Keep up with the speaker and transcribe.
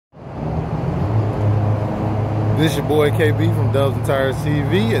This is your boy KB from Dubs and Tires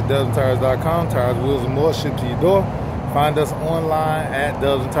TV at dubsandtires.com. Tires, wheels, and more shipped to your door. Find us online at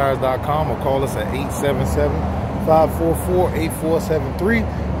dubsandtires.com or call us at 877-544-8473. If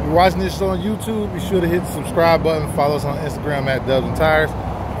you're watching this on YouTube, be sure to hit the subscribe button. Follow us on Instagram at Dubs and Tires.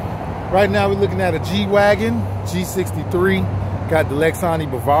 Right now we're looking at a G-Wagon, G63. Got the Lexani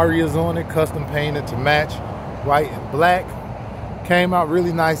Bavarias on it, custom painted to match, white and black. Came out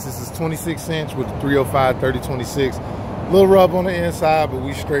really nice. This is 26 inch with the 305 3026. Little rub on the inside, but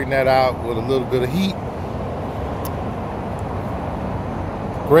we straightened that out with a little bit of heat.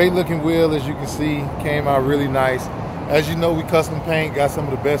 Great looking wheel, as you can see. Came out really nice. As you know, we custom paint. Got some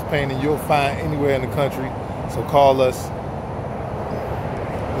of the best painting you'll find anywhere in the country. So call us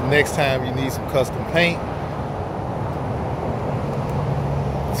the next time you need some custom paint.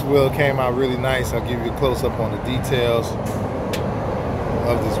 This wheel came out really nice. I'll give you a close-up on the details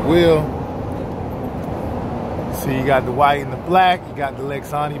of this wheel. See, you got the white and the black. You got the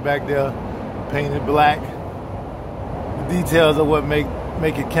Lexani back there painted black. The details of what make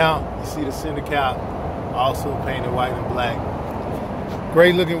it count. You see the center cap also painted white and black.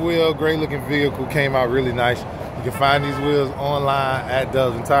 Great looking wheel, great looking vehicle. Came out really nice. You can find these wheels online at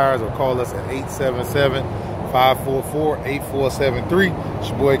Dubs and Tires or call us at 877-544-8473. It's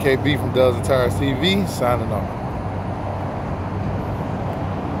your boy KB from Dubs and Tires TV, signing off.